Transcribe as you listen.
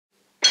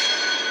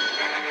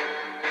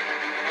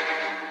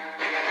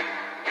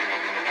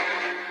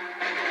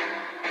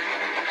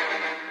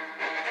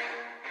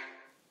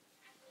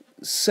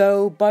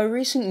So, by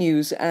recent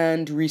news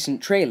and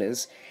recent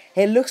trailers,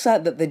 it looks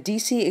like that the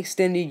DC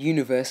Extended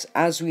Universe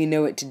as we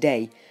know it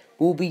today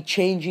will be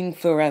changing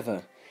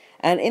forever.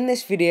 And in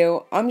this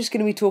video, I'm just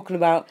going to be talking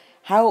about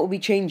how it will be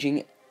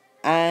changing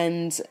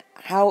and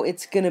how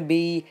it's going to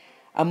be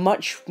a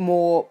much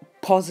more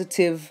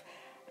positive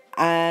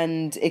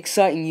and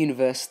exciting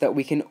universe that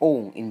we can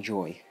all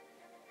enjoy.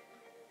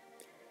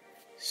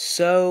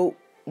 So,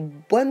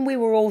 when we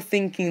were all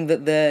thinking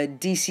that the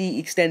DC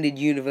Extended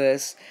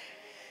Universe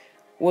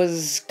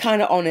was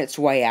kind of on its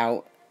way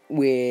out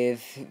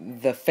with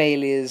the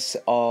failures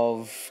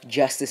of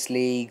Justice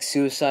League,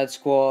 Suicide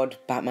Squad,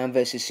 Batman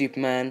vs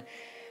Superman,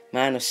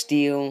 Man of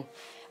Steel,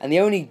 and the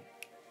only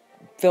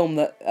film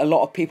that a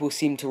lot of people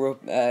seemed to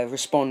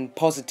respond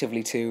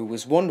positively to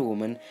was Wonder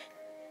Woman.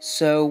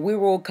 So we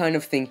were all kind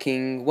of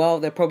thinking, well,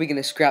 they're probably going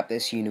to scrap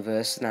this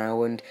universe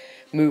now and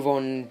move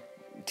on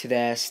to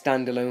their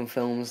standalone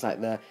films,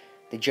 like the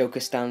Joker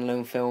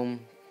standalone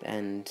film,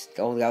 and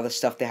all the other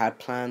stuff they had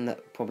planned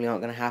that probably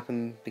aren't going to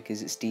happen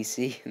because it's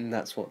DC and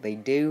that's what they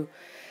do.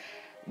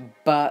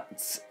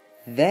 But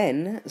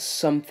then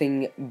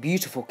something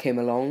beautiful came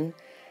along,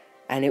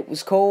 and it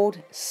was called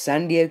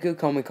San Diego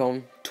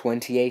Comic-Con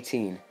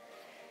 2018.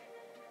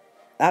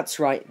 That's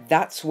right,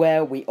 that's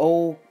where we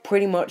all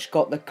pretty much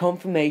got the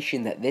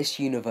confirmation that this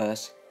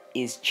universe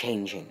is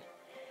changing.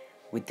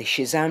 With the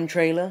Shazam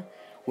trailer,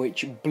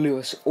 which blew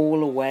us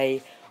all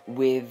away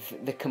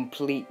with the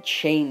complete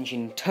change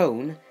in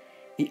tone,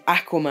 the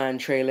Aquaman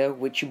trailer,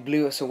 which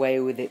blew us away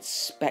with its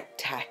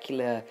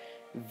spectacular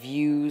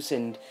views,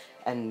 and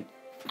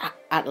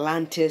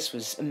Atlantis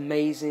was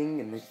amazing,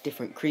 and the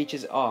different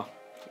creatures are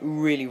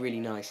really,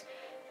 really nice.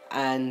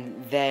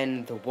 And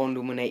then the Wonder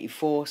Woman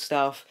 84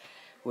 stuff,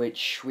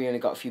 which we only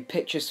got a few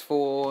pictures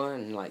for,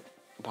 and like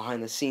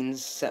behind the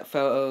scenes set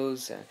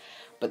photos,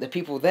 but the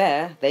people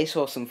there, they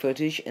saw some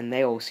footage and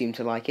they all seemed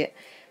to like it.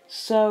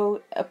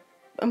 So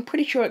I'm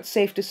pretty sure it's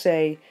safe to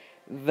say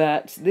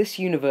that this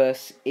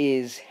universe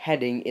is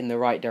heading in the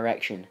right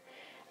direction.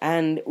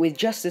 And with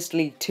Justice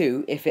League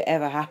 2, if it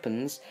ever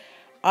happens,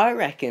 I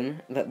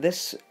reckon that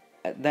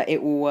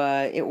it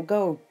will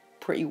go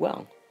pretty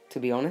well, to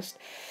be honest.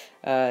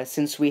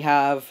 Since we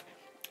have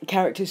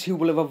characters who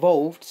will have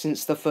evolved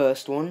since the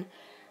first one,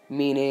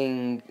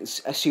 meaning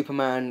a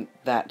Superman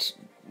that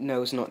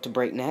knows not to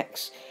break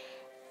necks,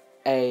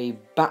 a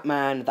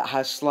Batman that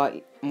has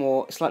slightly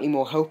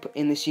more hope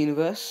in this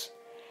universe,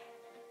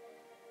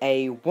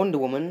 a Wonder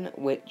Woman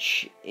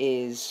which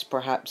is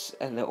perhaps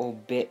a little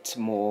bit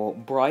more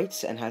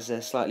bright and has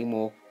a slightly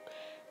more,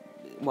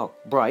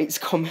 bright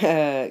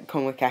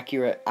comic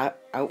accurate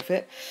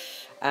outfit,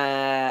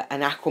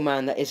 an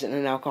Aquaman that isn't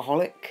an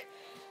alcoholic,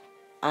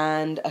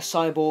 and a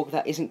Cyborg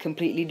that isn't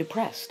completely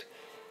depressed,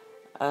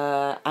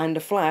 and a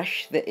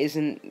Flash that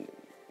isn't,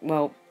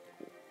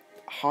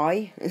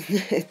 high,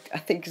 I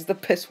think is the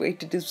best way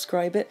to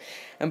describe it,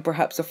 and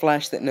perhaps a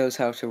Flash that knows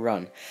how to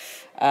run.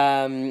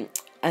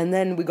 And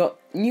then we got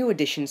new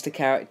additions to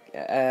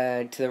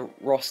the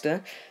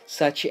roster,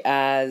 such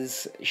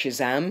as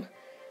Shazam,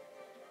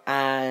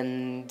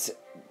 and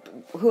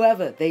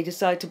whoever they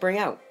decide to bring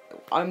out.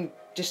 I'm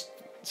just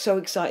so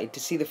excited to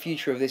see the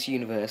future of this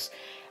universe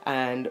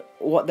and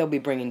what they'll be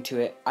bringing to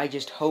it. I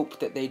just hope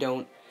that they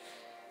don't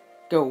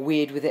go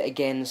weird with it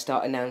again and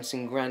start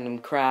announcing random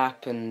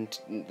crap and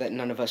that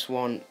none of us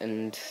want,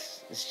 and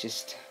it's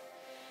just,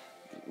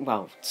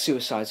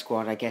 Suicide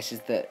Squad, I guess,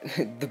 is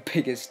the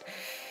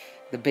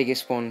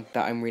biggest one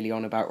that I'm really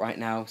on about right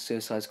now.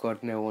 Suicide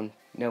Squad, no one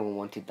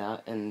wanted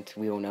that, and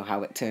we all know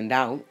how it turned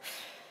out.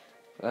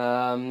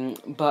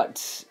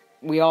 But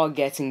we are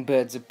getting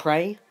Birds of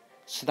Prey,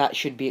 so that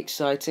should be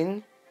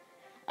exciting.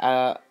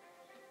 An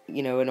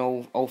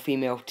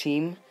all-female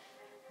team.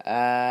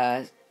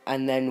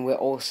 And then we're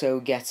also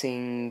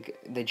getting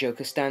the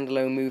Joker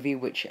standalone movie,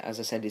 which, as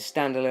I said, is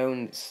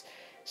standalone.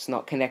 It's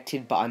not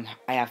connected, but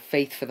I have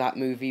faith for that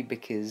movie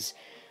because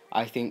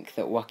I think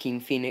that Joaquin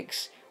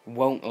Phoenix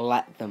won't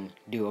let them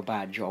do a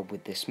bad job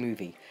with this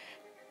movie.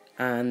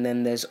 And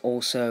then there's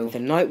also the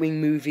Nightwing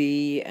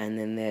movie, and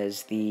then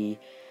there's the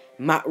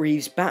Matt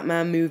Reeves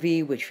Batman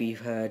movie, which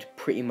we've heard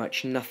pretty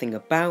much nothing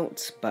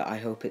about, but I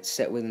hope it's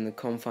set within the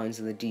confines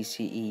of the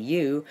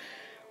DCEU,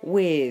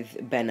 with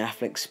Ben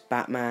Affleck's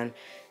Batman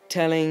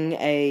telling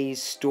a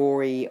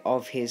story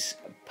of his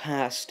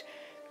past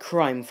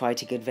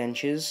crime-fighting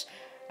adventures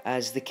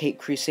as the Caped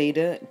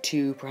Crusader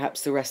to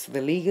perhaps the rest of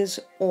the Leaguers,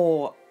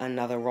 or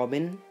another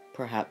Robin,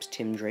 perhaps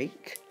Tim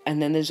Drake.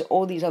 And then there's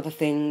all these other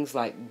things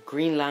like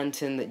Green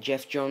Lantern that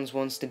Geoff Johns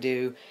wants to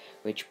do,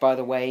 which, by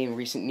the way, in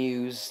recent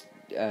news,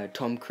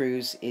 Tom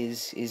Cruise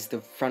is the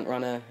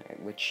frontrunner,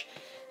 which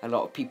a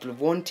lot of people have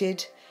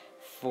wanted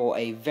for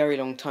a very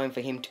long time for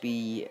him to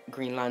be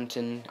Green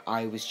Lantern.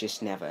 I was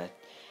just never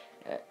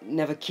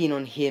keen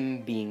on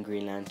him being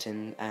Green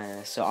Lantern,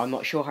 so I'm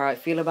not sure how I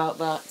feel about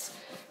that,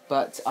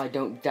 but I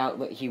don't doubt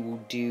that he will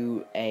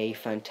do a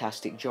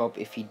fantastic job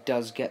if he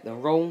does get the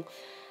role.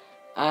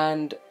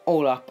 And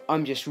all up,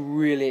 I'm just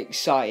really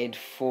excited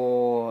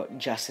for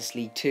Justice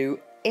League 2,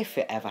 if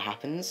it ever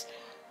happens.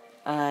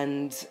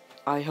 and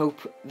I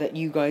hope that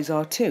you guys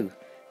are too.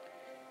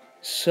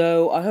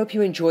 So I hope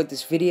you enjoyed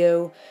this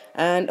video,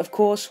 and of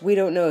course we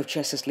don't know if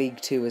Justice League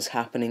 2 is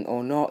happening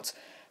or not,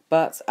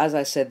 but as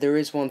I said, there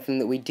is one thing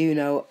that we do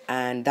know,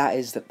 and that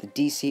is that the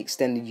DC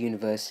Extended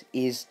Universe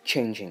is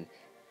changing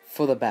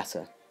for the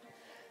better.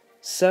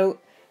 So,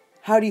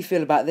 how do you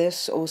feel about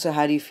this? Also,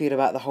 how do you feel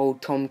about the whole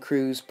Tom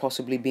Cruise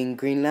possibly being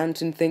Green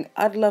Lantern thing?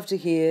 I'd love to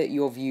hear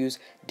your views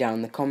down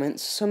in the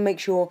comments, so make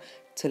sure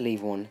to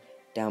leave one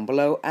down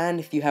below, and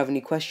if you have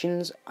any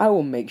questions, I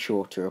will make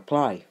sure to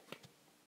reply.